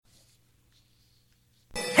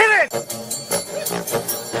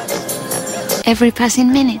Every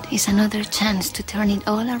passing minute is another chance to turn it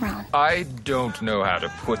all around. I don't know how to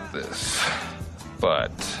put this, but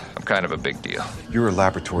I'm kind of a big deal. You're a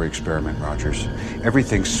laboratory experiment, Rogers.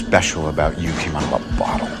 Everything special about you came out of a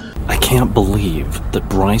bottle. I can't believe that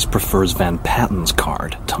Bryce prefers Van Patten's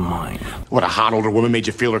card to mine. What, a hot older woman made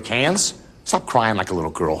you feel her cans? Stop crying like a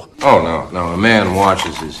little girl. Oh, no. A man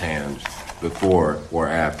washes his hands before or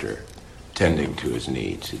after tending to his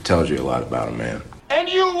needs. It tells you a lot about a man. And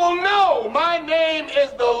you will know my name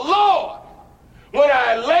is the Lord when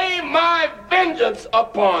I lay my vengeance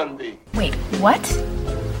upon thee. Wait, what?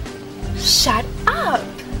 Shut up.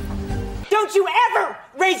 Don't you ever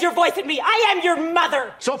raise your voice at me. I am your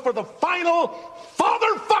mother. So for the final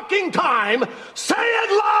father-fucking time, say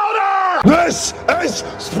it louder! This is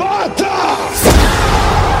Sparta!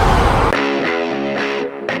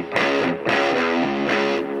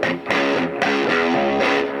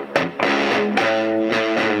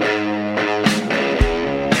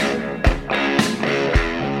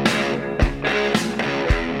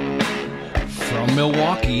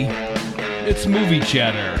 Milwaukee, it's Movie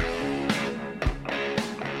Chatter.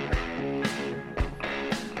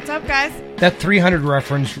 What's up, guys? That 300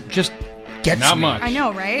 reference just gets Not me. much. I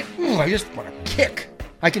know, right? Ooh, I just want to kick.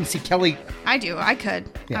 I can see Kelly. I do. I could.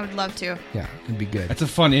 Yeah. I would love to. Yeah, it'd be good. That's a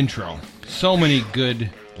fun intro. So many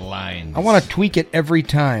good lines. I want to tweak it every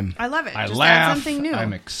time. I love it. I Just laugh. add something new.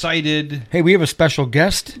 I'm excited. Hey, we have a special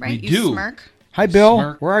guest. Right? We You do. smirk. Hi, Bill.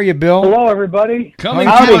 Smirk. Where are you, Bill? Hello, everybody. Coming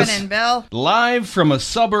What's to us happening, Bill? live from a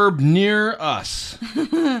suburb near us.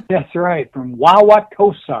 That's right, from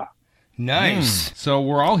Wauwatosa. Nice. So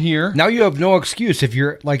we're all here. Now you have no excuse. If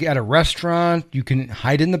you're like at a restaurant, you can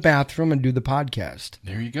hide in the bathroom and do the podcast.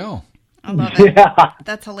 There you go. I love it. Yeah,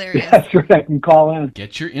 That's hilarious. that's right. I can call in.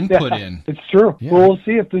 Get your input in. It's true. Yeah. We'll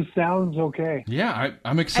see if this sounds okay. Yeah,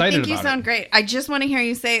 I'm I excited think you about sound great. I just want to hear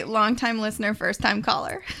you say long-time listener, first-time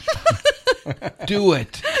caller. it. Do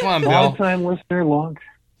it. Come on, Bill. Long-time listener,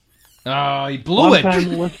 Oh, he blew it.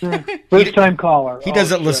 long-time listener, first-time caller. He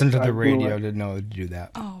doesn't Oh, listen shit, to the I blew radio it. to know to do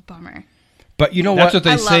that. Oh, bummer. But you know That's what? what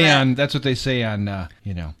they I say love it. on. That's what they say on.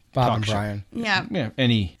 Bob talk and show. Brian. Yeah. Yeah,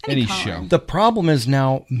 any Any show. caller. The problem is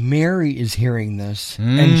now Mary is hearing this,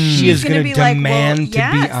 and she is She's going gonna to be like, demand well, to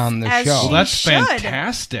yes, be on the as show. Well, she that's should.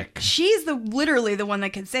 fantastic. She's literally the one that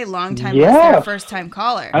could say long-time Yeah. listener, first-time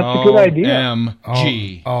caller. That's a good idea.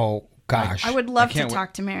 OMG. Oh gosh. I would love to can't wait.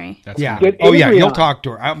 talk to Mary. That's Yeah. Get Oh yeah. Avery You'll on. talk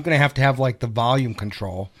to her. I'm going to have like the volume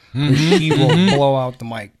control. She will blow out the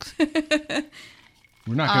mics.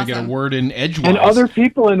 We're not going to get a Awesome. word in edgewise. And some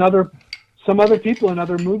other people in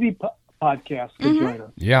other movie podcasts could join us.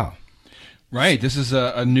 Yeah. Right. This is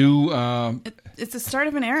a new It's the start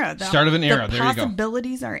of an era. Start of an era. The There you go.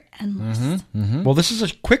 possibilities are endless. Well, this is a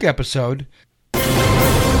quick episode. A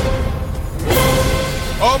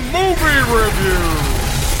movie review!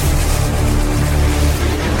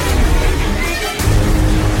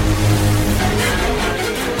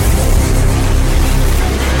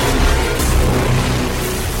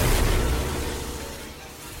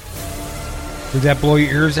 Did that blow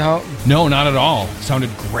your ears out? No, not at all. Sounded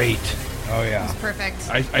great. Oh yeah. Perfect.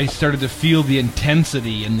 I started to feel the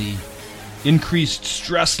intensity and the increased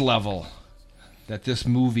stress level that this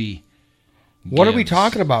movie What are we gives.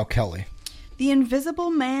 talking about, Kelly? The Invisible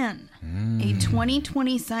Man, a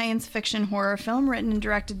 2020 science fiction horror film written and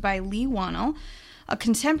directed by Lee Wannell, a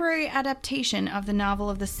contemporary adaptation of the novel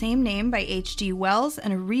of the same name by H.G. Wells,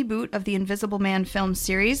 and a reboot of the Invisible Man film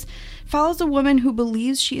series, follows a woman who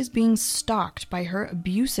believes she is being stalked by her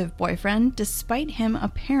abusive boyfriend, despite him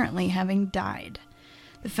apparently having died.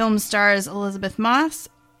 The film stars Elizabeth Moss,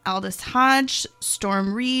 Aldous Hodge,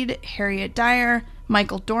 Storm Reed, Harriet Dyer,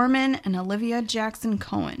 Michael Dorman, and Olivia Jackson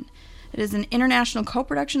Cohen. It is an international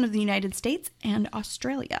co-production of the United States and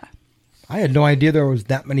Australia. I had no idea there was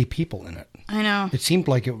that many people in it. I know. It seemed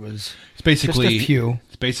like it was It's basically just a few.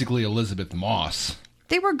 It's basically Elizabeth Moss.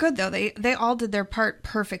 They were good, though. They all did their part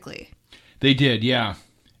perfectly. They did, yeah.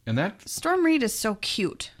 And that Storm Reed is so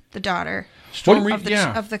cute, the daughter. Storm Reed, of the,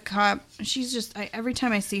 yeah. of the cop. She's just, every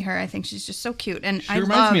time I see her, I think she's just so cute. And She I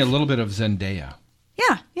reminds love me a little bit of Zendaya.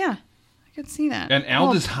 Yeah. I could see that. And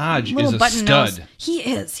Aldous Hodge little is a button stud. nose. He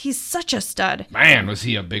is. He's such a stud. Man, was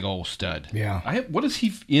he a big old stud. Yeah. What is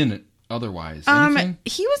he in otherwise? Anything?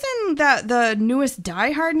 He was in the newest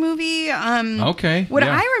Die Hard movie. Okay. What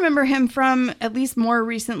yeah. I remember him from, at least more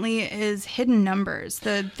recently, is Hidden Numbers.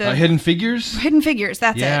 The Hidden Figures? Hidden Figures,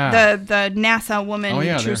 that's Yeah. it. The NASA woman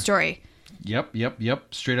true they're- story. Yep.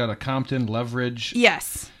 Straight out of Compton, Leverage.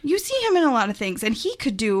 Yes. You see him in a lot of things, and he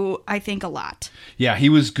could do, I think, a lot. Yeah, he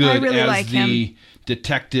was good I really as like the him.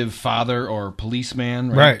 detective father or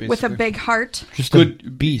policeman, Right. Basically. With a big heart. Just good a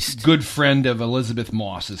beast. Good friend of Elizabeth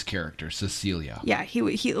Moss's character, Cecilia. Yeah, he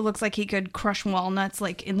looks like he could crush walnuts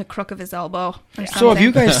like in the crook of his elbow or something. So have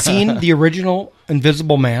you guys seen the original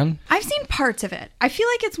Invisible Man? I've seen parts of it. I feel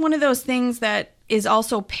like it's one of those things that is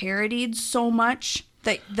also parodied so much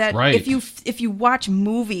that Right. if you watch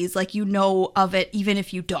movies, like you know of it even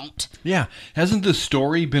if you don't. Yeah. Hasn't the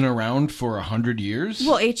story been around for 100 years?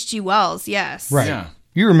 Well, H.G. Wells, yes. Right. Yeah.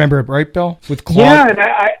 You remember it, right, Bill? With Claude? Yeah, and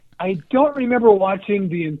I don't remember watching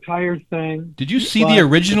the entire thing. Did you see the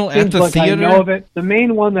original it at seems the like theater? I know of it. The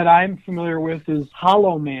main one that I'm familiar with is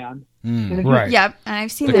Hollow Man. And it Right. Yep,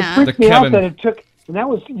 I've seen It that. freaked me Kevin- out that it took, and that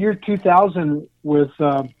was year 2000 with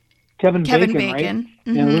Kevin Bacon, right?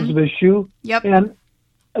 Mm-hmm. And Elizabeth Shue. Yep. And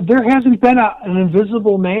there hasn't been an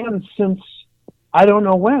Invisible Man since I don't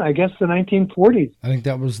know when. I guess the 1940s. I think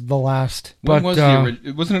that was the last. When but was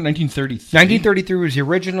wasn't it 1933? 1933 was the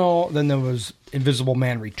original. Then there was Invisible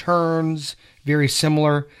Man Returns. Very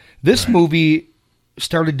similar. This movie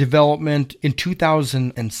started development in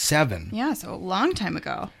 2007. Yeah, so a long time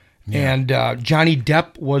ago. And Johnny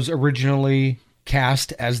Depp was originally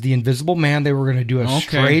cast as the Invisible Man. They were going to do a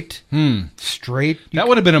straight. That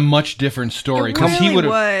would have been a much different story It really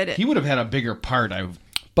would. He would have had a bigger part.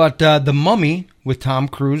 But The Mummy with Tom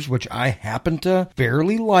Cruise, which I happen to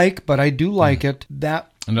barely like, but I do like it.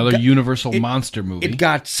 That Another Universal monster movie. It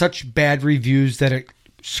got such bad reviews that it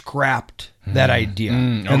scrapped that idea,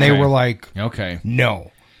 and they okay. were like, Okay.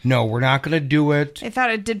 no, we're not going to do it." They thought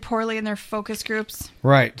it did poorly in their focus groups.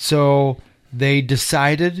 Right. So they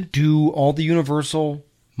decided to do all the Universal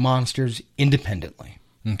monsters independently.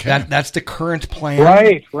 Okay. That's the current plan.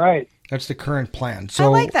 Right. That's the current plan. So I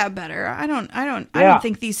like that better. I don't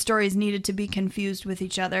think these stories needed to be confused with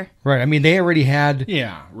each other. Right. I mean, they already had.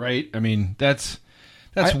 Yeah. Right. I mean, that's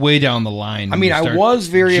way down the line. I mean, I was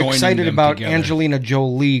very excited about together. Angelina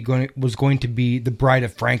Jolie was going to be the Bride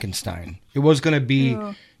of Frankenstein. It was going to be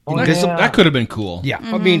invisible. That could have been cool. Yeah,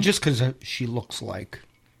 I mean, just because she looks like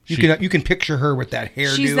you can picture her with that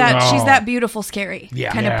hairdo. She's that beautiful, scary,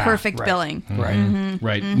 kind of perfect right. billing. Right,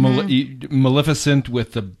 right. Maleficent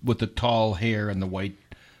with the tall hair and the white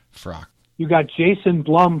frock. You got Jason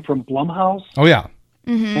Blum from Blumhouse. Oh yeah,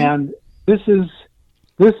 And this is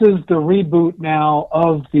the reboot now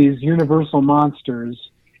of these Universal monsters,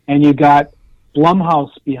 and you got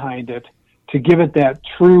Blumhouse behind it to give it that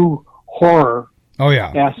true horror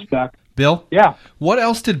aspect. Bill? Yeah. What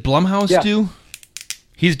else did Blumhouse do?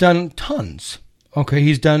 He's done tons. Okay,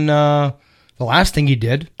 he's done the last thing he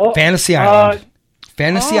did, Fantasy Island.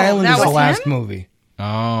 Fantasy Island is the last movie.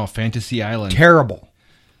 Oh, Fantasy Island. Terrible.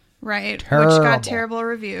 Right, Terrible. which got terrible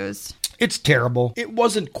reviews. It's terrible. It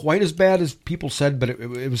wasn't quite as bad as people said, but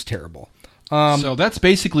it was terrible. So that's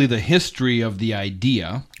basically the history of the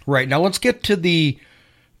idea. Right. Now let's get to the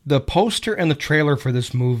poster and the trailer for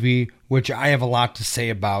this movie, which I have a lot to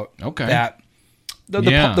say about. Okay. That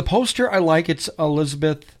the poster I like. It's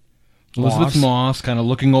Elizabeth Moss kind of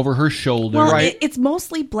looking over her shoulder. Well, right. it's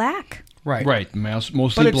mostly black. Right. Right.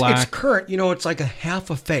 Mostly but black. It's current. You know, it's like a half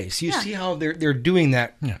a face. You see how they're doing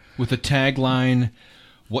that. Yeah. With the tagline,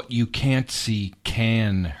 "What you can't see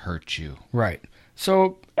can hurt you." Right.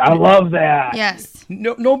 So I love that. Yes.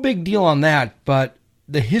 No big deal on that, but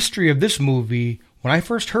the history of this movie, when I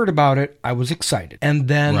first heard about it, I was excited. And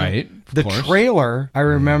then the trailer, I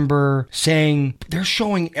remember saying, they're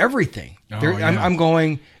showing everything. I'm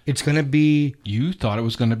going, it's going to be... You thought it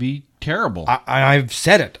was going to be terrible. I've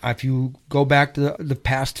said it. If you go back to the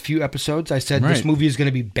past few episodes, I said this movie is going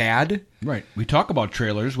to be bad. Right. We talk about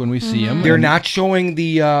trailers when we see them. They're not showing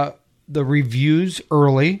the reviews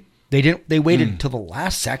early. They waited till the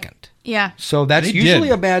last second. Yeah. So that's usually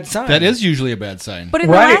a bad sign. That is usually a bad sign. But in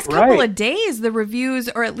the last couple of days, the reviews,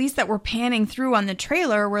 or at least that we're panning through on the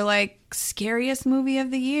trailer, were like, scariest movie of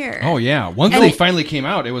the year. Oh, yeah. Once they finally came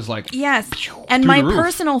out, it was like... Yes. And my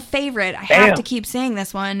personal favorite, I have to keep saying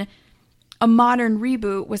this one, a modern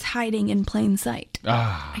reboot was hiding in plain sight.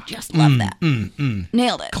 I just love that.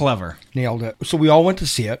 Nailed it. Clever. Nailed it. So we all went to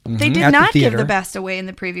see it. They did not give the best away in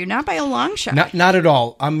the preview, not by a long shot. Not at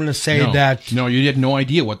all. I'm going to say that... No, you had no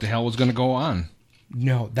idea what the hell was going to go on.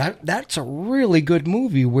 No, that's a really good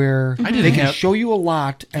movie where they can show you a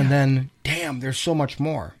lot and then, damn, there's so much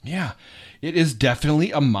more. Yeah. It is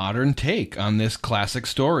definitely a modern take on this classic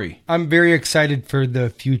story. I'm very excited for the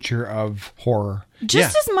future of horror.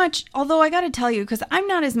 Just as much, although I got to tell you, because I'm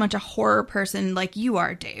not as much a horror person like you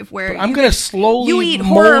are, Dave, where I'm going to slowly you eat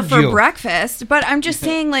horror for breakfast, but I'm just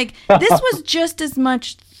saying, like, this was just as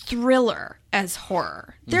much thriller as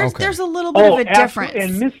horror. There's a little bit of a difference.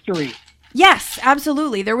 And mystery. Yes,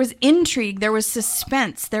 absolutely. There was intrigue. There was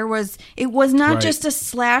suspense. It was not Right. just a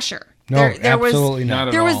slasher. No, absolutely not.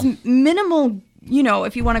 at There all. was minimal,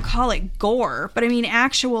 if you want to call it gore, but I mean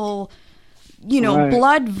actual, Right.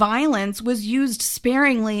 blood violence was used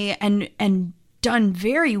sparingly and done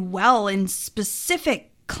very well in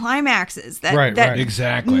specific climaxes that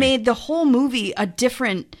Exactly. made the whole movie a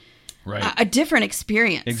different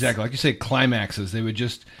experience. Exactly. Like you say, climaxes. They would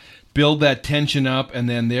just build that tension up, and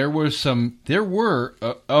then there were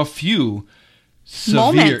a few severe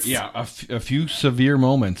Moments. a few severe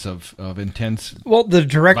moments of intense. Well, the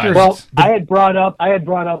director. violence. Well, I had brought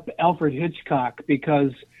up Alfred Hitchcock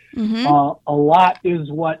because a lot is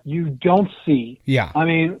what you don't see. Yeah. I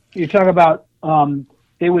mean, you talk about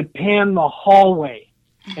they would pan the hallway,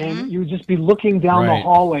 and you would just be looking down the Right.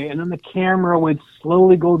 hallway, and then the camera would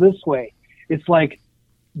slowly go this way. It's like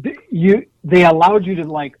they allowed you to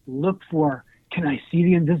like look for. Can I see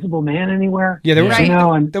the Invisible Man anywhere? Yeah, there was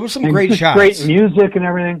and there was some and great just shots. great music and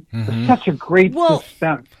everything. It was such a great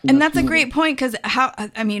suspense. And that's a great point because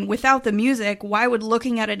without the music, why would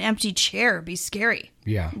looking at an empty chair be scary?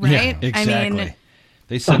 Yeah. Right? Yeah, exactly. I mean,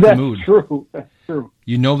 they set the That's mood. true. That's true.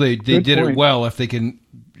 They Good did it point. well if they can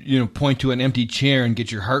point to an empty chair and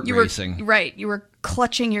get your heart you were racing. right. You were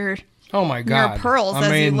clutching your Oh my God. pearls I as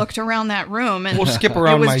you mean, looked around that room. And we'll skip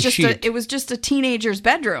around my sheet. It was just a teenager's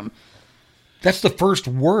bedroom. That's the first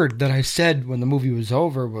word that I said when the movie was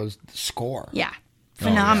over was the score. Yeah,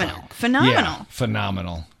 phenomenal, Yeah,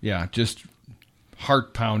 phenomenal. Yeah, just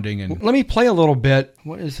heart pounding and. Let me play a little bit.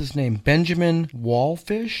 What is his name? Benjamin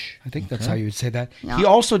Wallfish? I think that's how you would say that. Yeah. He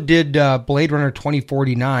also did Blade Runner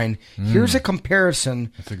 2049. Here's a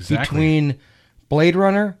comparison between Blade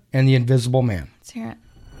Runner and The Invisible Man. Let's hear it.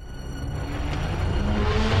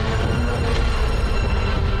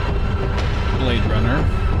 Blade Runner.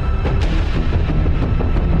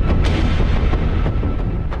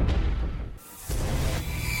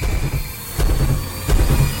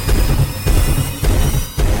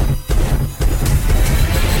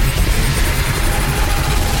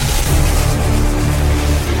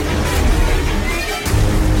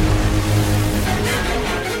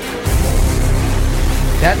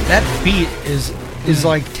 That beat is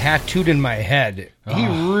like tattooed in my head. He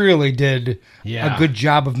really did a good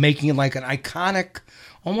job of making it like an iconic,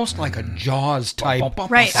 almost like a Jaws type.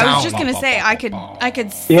 Right. sound. I was just gonna say I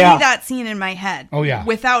could see that scene in my head. Oh, yeah.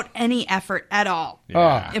 Without any effort at all.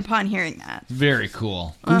 Yeah. Upon hearing that. Very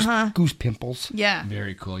cool. Goose pimples. Yeah.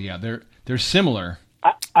 Very cool. Yeah, they're similar.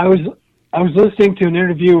 I was listening to an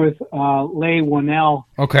interview with Leigh Whannell.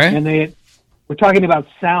 Okay. And they were talking about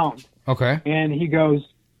sound. Okay. And he goes,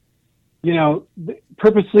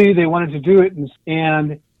 purposely they wanted to do it,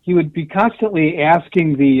 and he would be constantly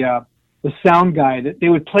asking the sound guy that they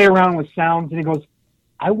would play around with sounds, and he goes,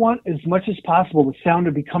 I want as much as possible the sound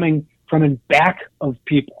to be coming from in back of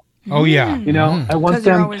people. Oh yeah. I want 'Cause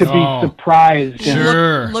they're them always- to be surprised.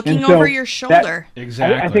 Sure. Looking And so over your shoulder.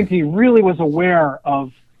 Exactly. I think he really was aware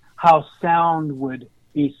of how sound would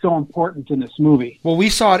be so important in this movie. Well, we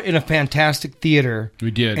saw it in a fantastic theater.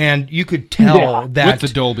 We did. And you could tell that with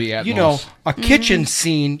the Dolby Atmos. a kitchen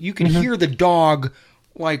scene, you could hear the dog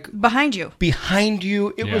like behind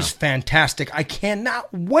you. It was fantastic. I cannot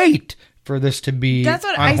wait for this to be That's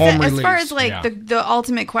what on I home said. release. As far as like the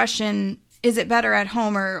ultimate question, is it better at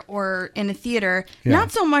home or in a theater? Yeah.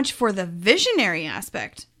 Not so much for the visionary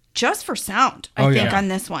aspect, just for sound, I Oh, think, yeah. on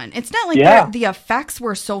this one. It's not like the effects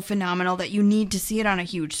were so phenomenal that you need to see it on a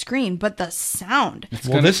huge screen, but the sound.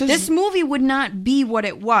 This movie would not be what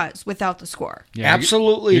it was without the score. Yeah,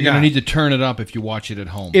 absolutely You're going to not. need to turn it up if you watch it at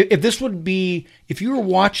home. If you were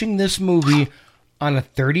watching this movie on a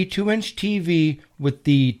 32-inch TV with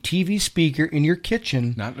the TV speaker in your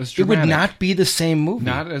kitchen, Not as it dramatic. would not be the same movie.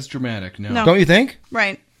 Not as dramatic, no. No. Don't you think?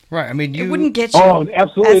 Right. Right. I mean, It wouldn't get you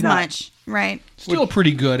absolutely as not. much. Right. Still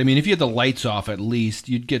pretty good. I mean, if you had the lights off at least,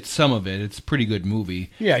 you'd get some of it. It's a pretty good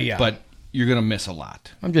movie. Yeah. But you're going to miss a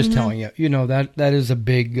lot. I'm just telling you. That is a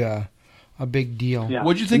big deal. Yeah.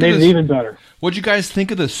 What'd you think It of made this? it even better. What'd you guys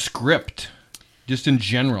think of the script? Just in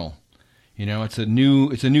general. It's a new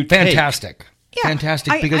take. Fantastic. Yeah,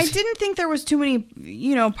 Fantastic. I Because didn't think there was too many,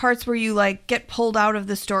 parts where you like get pulled out of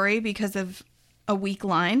the story because of a weak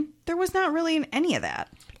line. There was not really any of that.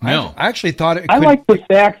 No. I actually thought it. I like the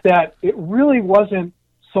fact that it really wasn't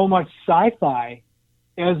so much sci-fi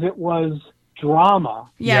as it was drama.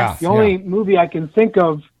 Yes. The only movie I can think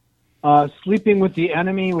of, Sleeping with the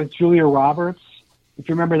Enemy with Julia Roberts. If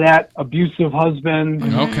you remember that, abusive husband.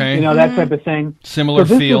 Okay. That type of thing. Similar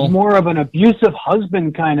so this feel. was more of an abusive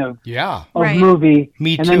husband kind of Right. movie.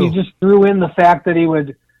 Me and then too. you just threw in the fact that he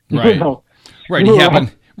would, Right. Right. He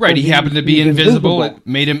Right, he happened to be invisible. It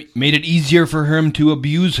made it easier for him to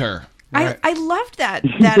abuse her. Right. I loved that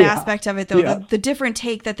aspect of it, though. Yeah. The different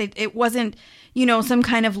take that it wasn't, some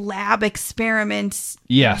kind of lab experiment.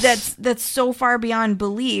 Yes. That's so far beyond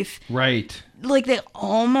belief. Right. Like they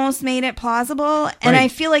almost made it plausible, and I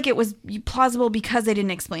feel like it was plausible because they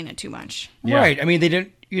didn't explain it too much. Yeah. Right. I mean, they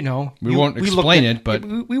didn't. We won't explain it, but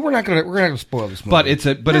we're not gonna spoil this movie. But it's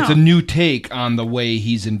a new take on the way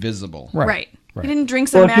he's invisible. Right. He didn't drink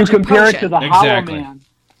some magic potion. If you compare it to the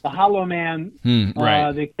Hollow Man,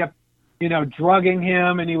 they kept drugging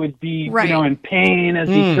him, and he would be in pain as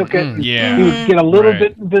he took it. Yeah. He would get a little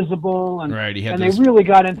bit invisible, and they really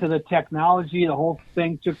got into the technology. The whole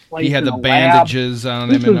thing took place. He had in the bandages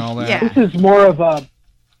on him and all that. Yeah. This is more of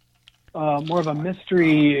a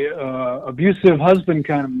mystery, abusive husband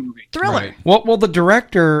kind of movie. Thriller. Right. Well, the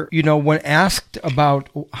director, when asked about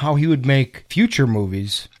how he would make future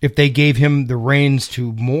movies, if they gave him the reins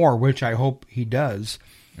to more, which I hope he does,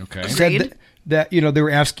 said that they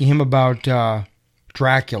were asking him about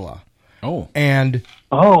Dracula. Oh. And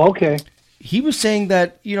okay. He was saying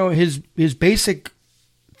that, his basic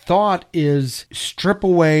thought is strip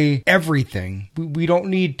away everything. We don't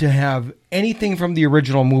need to have anything from the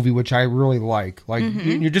original movie, which I really like. Like,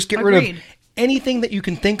 you just get rid of anything that you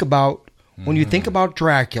can think about when you think about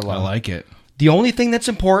Dracula. I like it. The only thing that's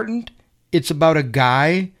important, it's about a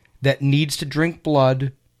guy that needs to drink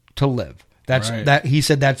blood to live. He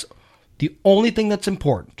said that's the only thing that's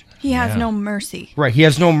important. He has no mercy. Right. He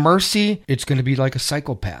has no mercy. It's going to be like a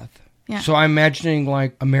psychopath. Yeah. So I'm imagining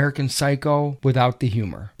like American Psycho without the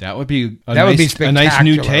humor. That would be a nice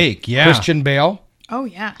new take. Yeah. Christian Bale. Oh,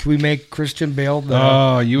 yeah. Can we make Christian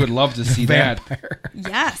Bale you would love to see vampire? that.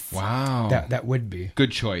 Yes. Wow. That would be.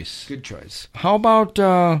 Good choice. Good choice. How about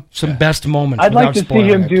some best moments? I'd like to see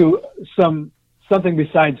him do something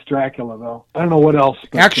besides Dracula, though. I don't know what else.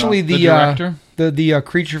 Actually, the director? The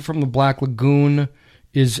creature from the Black Lagoon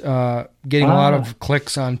is getting a lot of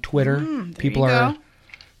clicks on Twitter. People are,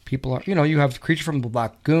 you have Creature from the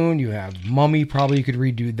Black Lagoon, you have Mummy, probably you could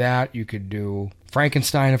redo that. You could do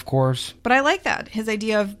Frankenstein, of course. But I like that. His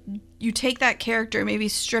idea of you take that character, maybe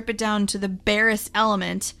strip it down to the barest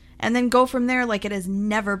element, and then go from there like it has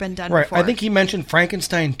never been done before. I think he mentioned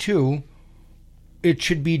Frankenstein, too. It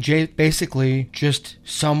should be basically just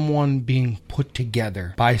someone being put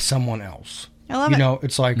together by someone else. I love it.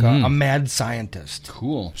 It's like a mad scientist.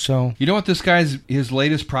 Cool. So, you know what his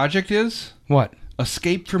latest project is? What?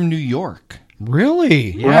 Escape from New York.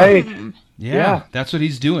 Really? Yeah. Right. Yeah. That's what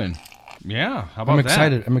he's doing. Yeah. How about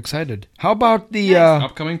that? I'm excited. How about the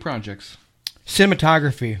upcoming projects?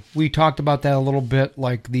 Cinematography. We talked about that a little bit.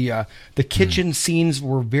 Like the kitchen scenes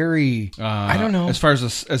were very. I don't know. As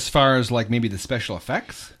far as like maybe the special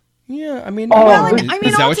effects. Yeah, I mean.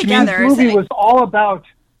 Is that what you mean? This movie was all about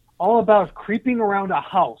creeping around a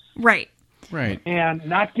house. Right. And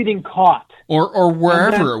not getting caught. Or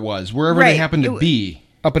wherever it was, wherever they happened to be.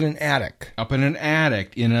 Up in an attic.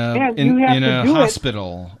 In a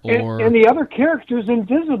hospital. And the other character's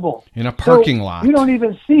invisible. In a parking lot. You don't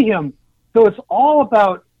even see him. So it's all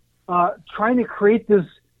about trying to create this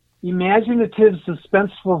imaginative,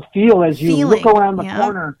 suspenseful feel as you look around the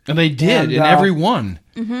corner. And they did, in every one.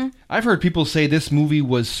 Mm-hmm. I've heard people say this movie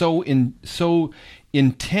was so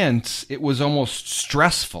intense, it was almost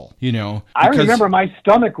stressful, I remember my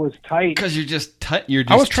stomach was tight. Because you're just I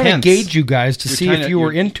was trying tense. to gauge you guys to see if you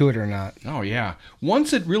were into it or not. Oh, yeah.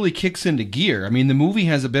 Once it really kicks into gear, I mean, the movie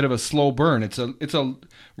has a bit of a slow burn. It's a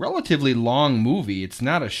relatively long movie. It's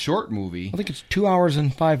not a short movie. I think it's 2 hours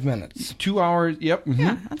and 5 minutes. 2 hours, yep. Mm-hmm.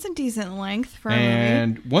 Yeah, that's a decent length for a movie.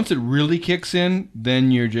 And once it really kicks in, then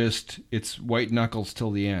it's white knuckles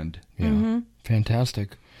till the end. Yeah. Mm-hmm.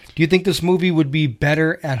 Fantastic. Do you think this movie would be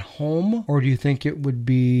better at home, or do you think it would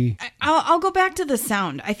be... I'll go back to the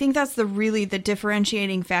sound. I think that's the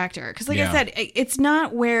differentiating factor. Because like I said, it's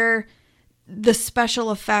not where the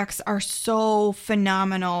special effects are so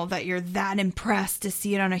phenomenal that you're that impressed to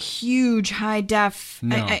see it on a huge high def.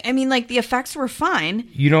 No. I mean, like, the effects were fine.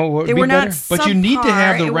 You know what? They were not But subpar. you need to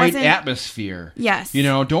have the right wasn't... atmosphere. Yes.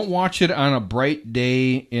 Don't watch it on a bright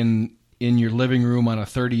day in your living room on a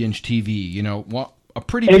 30-inch TV. A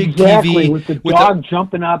pretty big TV with the dog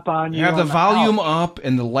jumping up on you. Have the volume up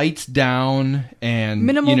and the lights down and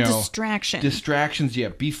minimal distraction. Distractions, yeah.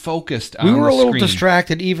 Be focused on the screen. We were a little screen.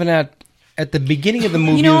 distracted even at the beginning of the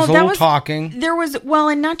movie. There was a little talking. There was,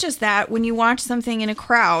 and not just that. When you watch something in a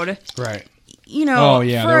crowd, right?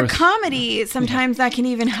 for a comedy, sometimes that can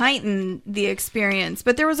even heighten the experience.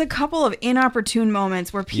 But there was a couple of inopportune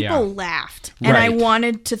moments where people laughed, and I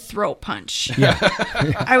wanted to throat punch. Yeah.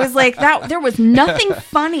 I was like, there was nothing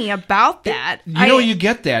funny about that. You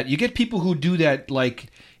get that. You get people who do that, like,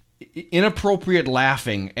 inappropriate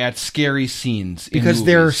laughing at scary scenes because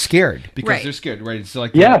they're scared. Because they're scared, right? It's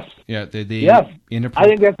like yes. I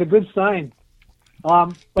think that's a good sign.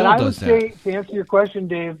 But I would say, to answer your question,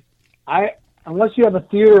 Dave, unless you have a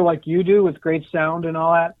theater like you do with great sound and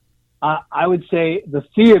all that, I would say the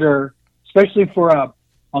theater, especially for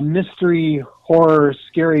a mystery, horror,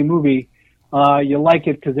 scary movie, you like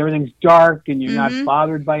it because everything's dark and you're not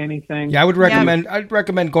bothered by anything. Yeah, I'd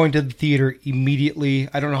recommend going to the theater immediately.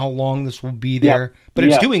 I don't know how long this will be there, but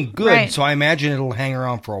it's doing good, so I imagine it'll hang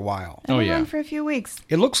around for a while. It'll run for a few weeks.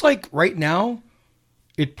 It looks like right now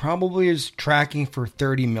it probably is tracking for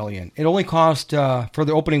 $30 million. It only cost for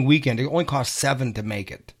the opening weekend. It only cost $7 million to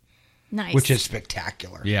make it. Nice, which is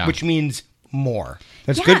spectacular. Yeah, which means more.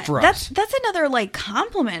 That's good for us. That's another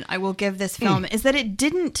compliment I will give this film is that it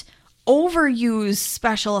didn't overuse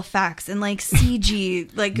special effects and CG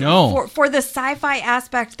for the sci-fi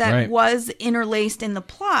aspect that was interlaced in the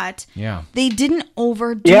plot. Yeah, they didn't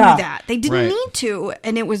overdo that. They didn't need to,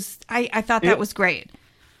 and it was. I thought that was great.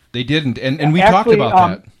 They didn't, and we talked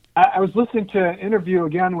about that. I was listening to an interview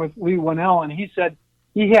again with Lee Winnell, and he said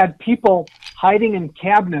he had people hiding in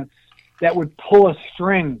cabinets that would pull a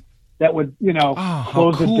string that would,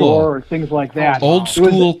 close the door or things like that. Old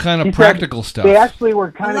school kind of practical stuff. They actually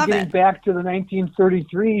were kind of getting back to the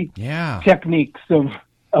 1933 techniques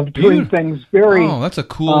of doing things very that's a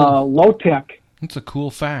cool low tech. That's a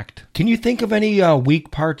cool fact. Can you think of any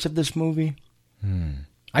weak parts of this movie?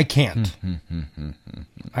 I can't.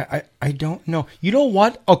 I don't know. You know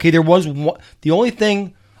what? Okay, there was one. The only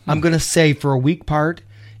thing I'm going to say for a weak part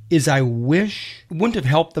is I wish it wouldn't have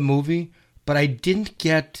helped the movie, but I didn't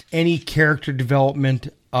get any character development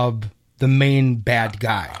of the main bad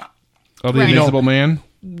guy. Of the Invisible Man?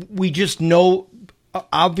 We just know,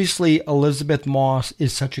 obviously, Elizabeth Moss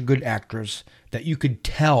is such a good actress that you could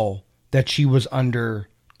tell that she was under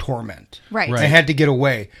torment. Right. They had to get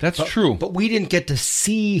away. That's true. But we didn't get to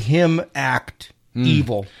see him act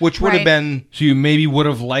evil, which would have been... So you maybe would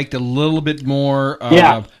have liked a little bit more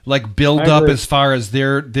build up as far as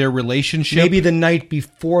their relationship. Maybe the night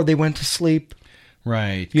before they went to sleep.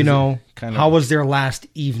 Right. How was their last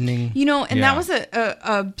evening? That was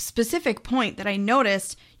a specific point that I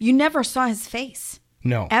noticed. You never saw his face.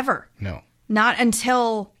 No. Ever. No. Not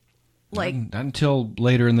until... not until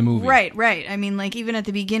later in the movie. Right. I mean, even at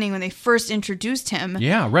the beginning when they first introduced him.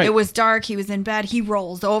 Yeah, right. It was dark. He was in bed. He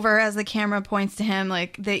rolls over as the camera points to him.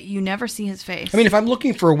 That you never see his face. I mean, if I'm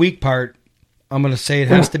looking for a weak part, I'm going to say it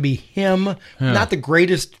has to be him. Yeah. Not the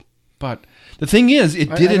greatest. But the thing is,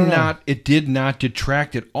 it did not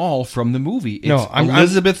detract at all from the movie. It's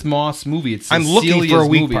Elizabeth Moss movie. It's I'm looking for a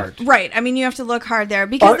weak part. Right. I mean, you have to look hard there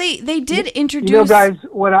because they did introduce. Guys,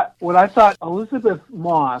 what I thought Elizabeth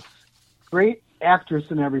Moss, great actress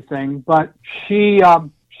and everything, but she's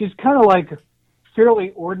kind of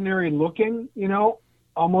fairly ordinary looking,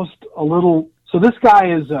 almost a little. So this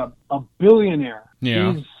guy is a billionaire.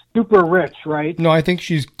 Yeah. He's super rich, right? No, I think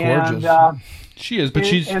she's gorgeous. And, she is, but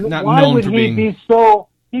she's not why known would for he being... be so...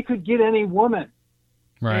 He could get any woman.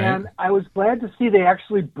 Right. And I was glad to see they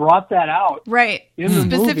actually brought that out. Right. In the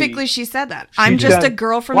Specifically, movie. she said that. I'm just a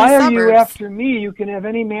girl from the suburbs. suburbs. Why are you after me? You can have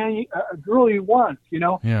any man, a girl you want,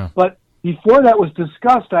 Yeah. But before that was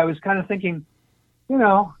discussed, I was kind of thinking,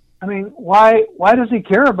 why does he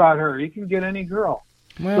care about her? He can get any girl.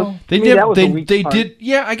 Well, they did.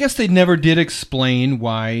 Yeah, I guess they never did explain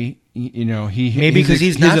why. He maybe because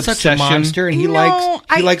he's not such a monster and he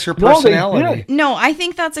likes her personality. No, I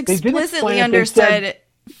think that's explicitly understood.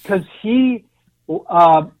 Because he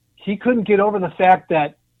couldn't get over the fact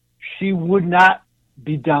that she would not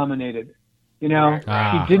be dominated. She didn't.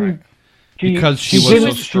 Right. Because she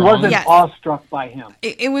wasn't She wasn't awestruck by him.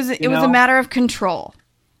 It was a matter of control.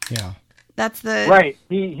 Yeah. That's the right.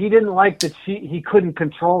 He didn't like that he couldn't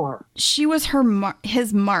control her. She was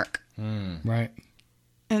his mark. Right.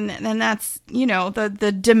 And that's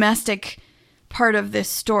the domestic part of this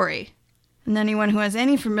story. And anyone who has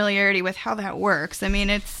any familiarity with how that works, I mean,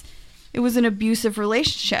 it was an abusive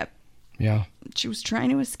relationship. Yeah. She was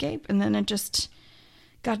trying to escape, and then it just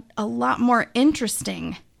got a lot more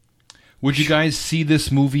interesting. Would you guys see this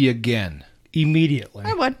movie again? Immediately.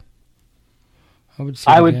 I would. I would see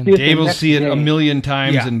it. Dave will see it a million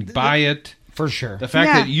times and buy it. For sure. The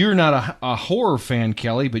fact that you're not a horror fan,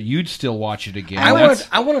 Kelly, but you'd still watch it again. I want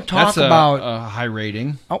to talk about a high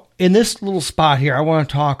rating. In this little spot here, I want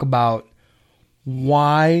to talk about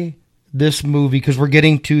why this movie, because we're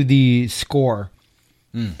getting to the score,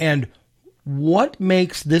 and what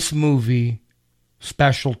makes this movie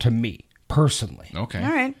special to me personally. Okay.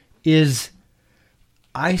 All right. Is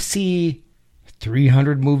I see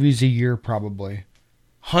 300 movies a year, probably.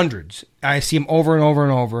 Hundreds. I see them over and over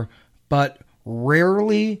and over, but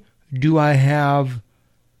rarely do I have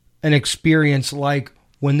an experience like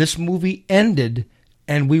when this movie ended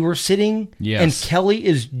and we were sitting and Kelly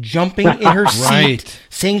is jumping in her seat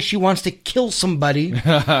saying she wants to kill somebody.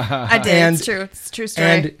 I did. It's true. It's a true story.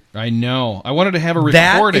 And I know. I wanted to have a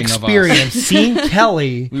that recording experience, of us. seeing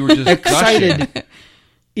Kelly we were just excited, gushing.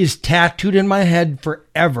 is tattooed in my head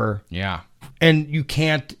forever. Yeah. And you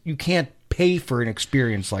can't pay for an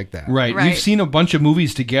experience like that. Right. We've seen a bunch of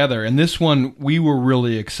movies together, and this one we were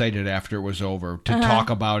really excited after it was over to talk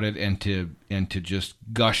about it and to just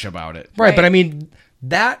gush about it. Right, but I mean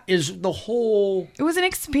that is the whole. It was an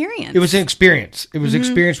experience. It was an experience. It was an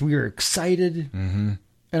experience. We were excited, and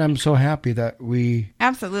I'm so happy that we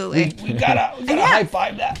absolutely we gotta high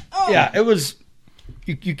five that. Oh. Yeah, it was.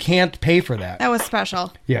 You can't pay for that. That was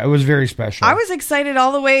special. Yeah, it was very special. I was excited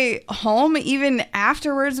all the way home, even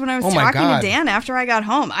afterwards when I was talking to Dan after I got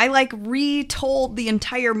home. I retold the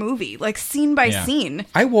entire movie, scene by scene.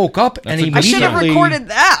 I woke up and immediately... I should have recorded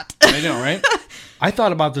that. I know, right? I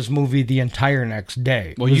thought about this movie the entire next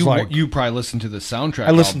day. Well, you probably listened to the soundtrack.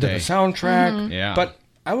 I listened to the soundtrack. Yeah. But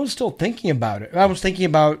I was still thinking about it. I was thinking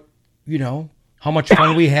about, how much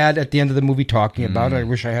fun we had at the end of the movie talking about it. I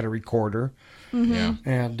wish I had a recorder. Yeah.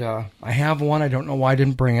 And I have one. I don't know why I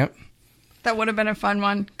didn't bring it. That would have been a fun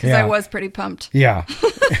one because I was pretty pumped. Yeah.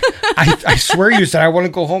 I swear you said, I want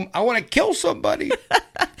to go home. I want to kill somebody.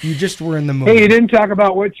 You just were in the movie. Hey, you didn't talk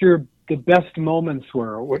about what the best moments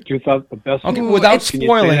were. What you thought the best Okay, moments without were.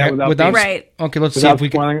 spoiling it. Right. Okay, let's see if we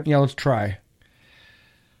can. Yeah, let's try.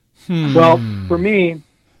 Well, for me,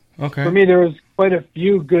 there was quite a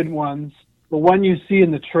few good ones. The one you see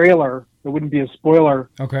in the trailer, that wouldn't be a spoiler,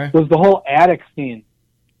 was the whole attic scene.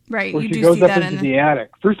 Right, where you she do goes see up that into the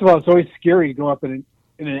attic. First of all, it's always scary to go up in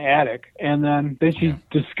an attic, and then she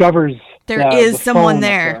discovers there is the someone phone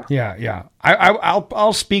there. Yeah.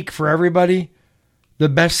 I'll speak for everybody. The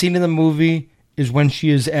best scene in the movie is when she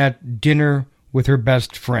is at dinner with her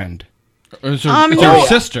best friend. It's her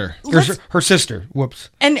sister. Her sister. Whoops.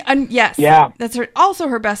 And yes, that's also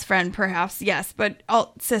her best friend, perhaps. Yes, but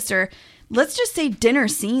sister. Let's just say dinner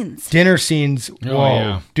scenes. Dinner scenes.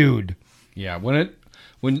 Whoa, dude. Yeah,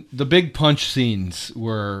 when the big punch scenes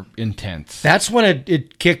were intense. That's when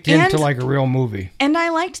it kicked into like a real movie. And I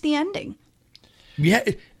liked the ending. Yeah,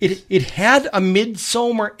 it had a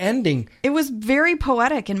midsummer ending. It was very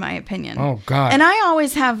poetic, in my opinion. Oh God! And I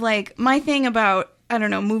always have my thing about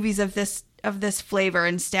movies of this flavor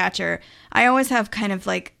and stature. I always have kind of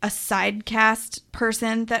a side cast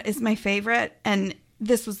person that is my favorite, and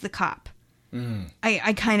this was the cop.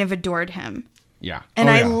 I kind of adored him. Yeah. And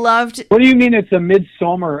I loved... What do you mean it's a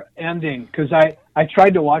midsummer ending? Because I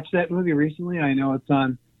tried to watch that movie recently. I know it's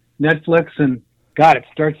on Netflix, and God, it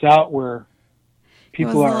starts out where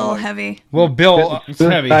people are... a little heavy. Well, Bill... It's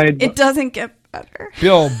heavy. It doesn't get better.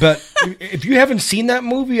 Bill, but if you haven't seen that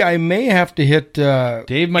movie, I may have to hit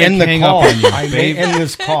Dave might end the hang call. up on you. I may end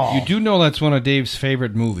this call. You do know that's one of Dave's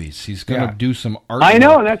favorite movies. He's going to do some art. I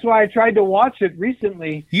know, and that's why I tried to watch it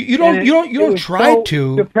recently. You don't try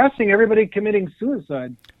to. Depressing. Everybody committing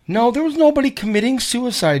suicide. No, there was nobody committing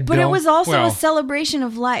suicide. But Bill. it was also a celebration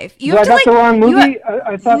of life. I got the wrong movie.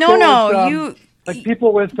 I thought you. Like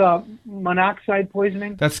people with monoxide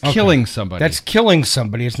poisoning. That's killing somebody. That's killing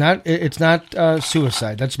somebody. It's not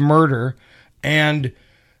suicide. That's murder, and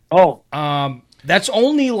that's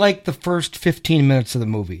only the first 15 minutes of the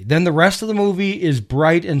movie. Then the rest of the movie is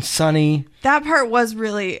bright and sunny. That part was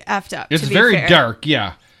really effed up. It's very dark.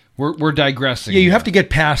 Yeah, we're digressing. Yeah, you have to get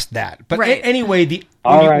past that. But anyway,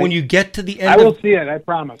 when you get to the end, I will see it. I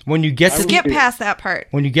promise. When you get to skip past that part.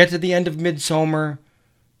 When you get to the end of Midsommar.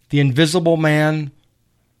 The Invisible Man,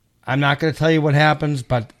 I'm not going to tell you what happens,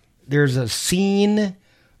 but there's a scene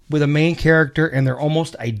with a main character, and they're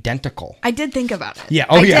almost identical. I did think about it. Yeah.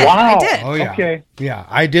 I did. Wow. I did. Oh, yeah. Okay. Yeah,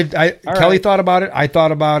 I did. Kelly thought about it. I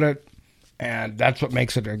thought about it. And that's what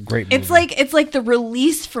makes it a great movie. It's like the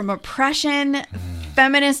release from oppression,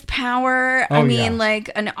 feminist power.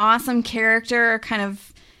 An awesome character kind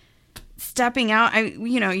of stepping out.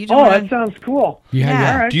 That sounds cool.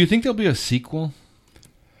 Yeah. All right. Do you think there'll be a sequel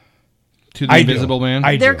to The Invisible Man?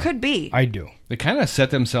 There could be. I do. They kind of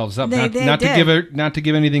set themselves up They not did. to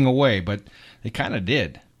give anything away, but they kind of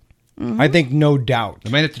did. Mm-hmm. I think no doubt. They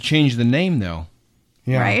might have to change the name though.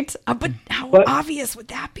 Yeah. Right? But how obvious would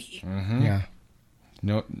that be? Mm-hmm. Yeah.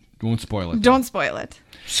 No, won't spoil it. Don't spoil it.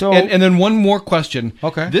 So, and then one more question.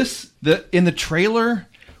 Okay. In the trailer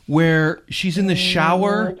where she's in the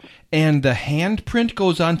shower and the handprint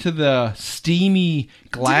goes onto the steamy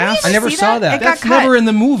glass. I never saw that. That's never in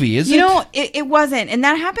the movie, is it? You know, it wasn't. And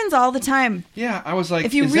that happens all the time. Yeah, I was like...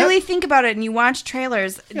 If you really think about it and you watch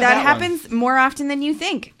trailers, that happens more often than you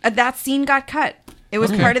think. That scene got cut. It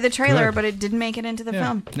was part of the trailer, but it didn't make it into the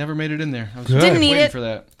film. Never made it in there. I was Didn't need waiting it. for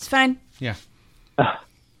that. It's fine. Yeah.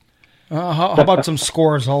 How about some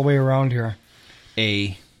scores all the way around here?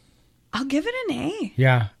 A. I'll give it an A.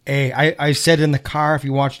 Yeah, A. I said in the car, if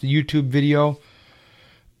you watch the YouTube video,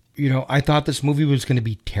 I thought this movie was going to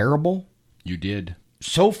be terrible. You did.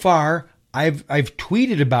 So far, I've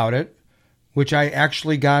tweeted about it, which I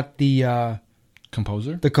actually got the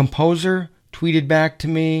composer. The composer tweeted back to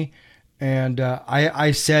me, and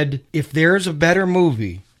I said, if there's a better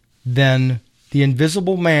movie than The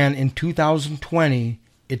Invisible Man in 2020,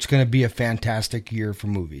 it's going to be a fantastic year for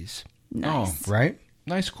movies. Nice. Oh, right?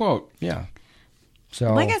 Nice quote. Yeah.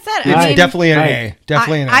 So, like I said, it's definitely an A.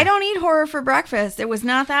 Definitely an A. I don't eat horror for breakfast. It was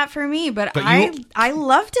not that for me, but I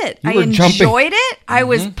loved it. I were enjoyed it. I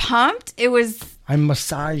was pumped. It was... I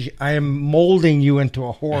am molding you into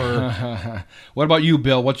a horror. What about you,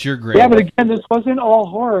 Bill? What's your grade? Yeah, but again, this wasn't all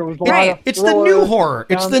horror. It was a lot of It's the new horror.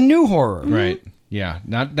 It's the new horror. Right. Yeah.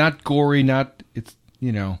 Not gory, not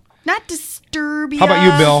not disturbing. How about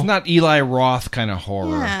you, Bill? It's not Eli Roth kind of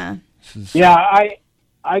horror. Yeah. Yeah,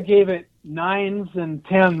 I gave it 9s and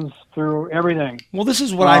 10s through everything. Well, this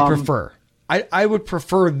is what I prefer. I would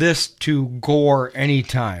prefer this to gore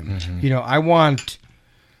anytime. Mm-hmm. I want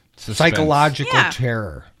Suspense. Psychological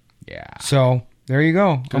terror. Yeah. So there you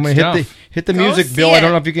go. Good I'm going to hit the music, Bill. I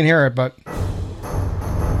don't know if you can hear it, but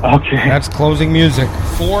okay, that's closing music.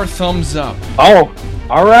 4 thumbs up. Oh,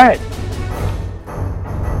 all right.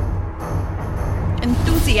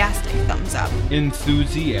 Enthusiastic thumbs up.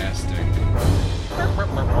 Enthusiastic.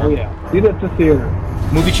 Oh yeah, see that at the theater.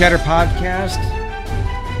 Movie Chatter Podcast.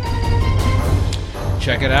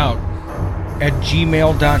 Check it out at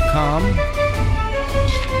gmail.com.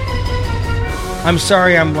 I'm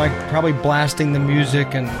sorry, I'm probably blasting the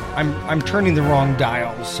music, and I'm turning the wrong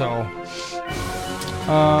dial. So,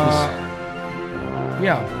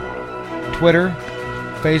 yeah, Twitter,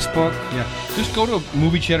 Facebook. Yeah, just go to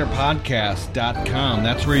moviechatterpodcast.com.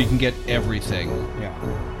 That's where you can get everything. Yeah.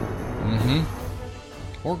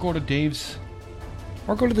 Or go to Dave's.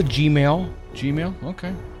 Or go to the Gmail. Gmail?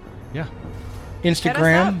 Okay. Yeah.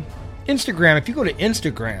 Instagram. Instagram. If you go to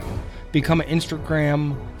Instagram, become an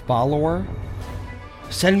Instagram follower,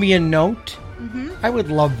 send me a note. I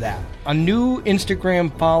would love that. A new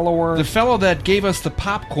Instagram follower. The fellow that gave us the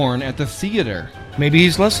popcorn at the theater. Maybe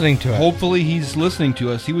he's listening to it. Hopefully he's listening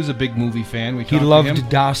to us. He was a big movie fan. He loved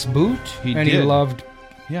Das Boot. He loved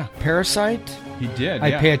Parasite. He did.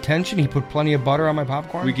 I pay attention. He put plenty of butter on my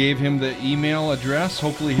popcorn. We gave him the email address.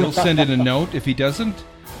 Hopefully he'll send in a note. If he doesn't,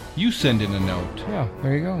 you send in a note. Yeah,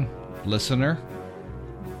 there you go. Listener.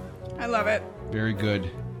 I love it. Very good.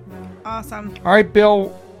 Awesome. All right,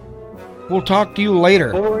 Bill. We'll talk to you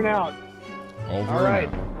later. Over and out. Over All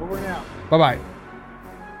right. and out. Over and out. Bye-bye.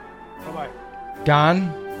 Bye-bye.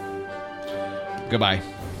 Don. Goodbye.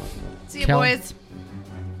 See you, boys.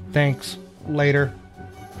 Thanks. Later.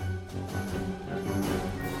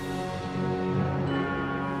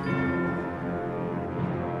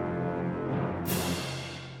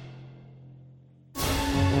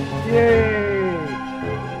 Yay!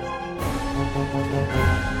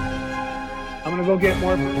 I'm gonna go get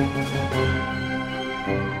more. You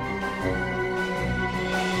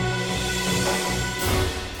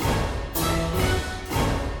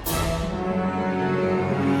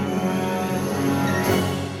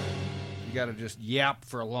gotta just yap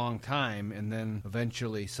for a long time, and then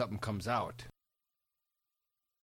eventually something comes out.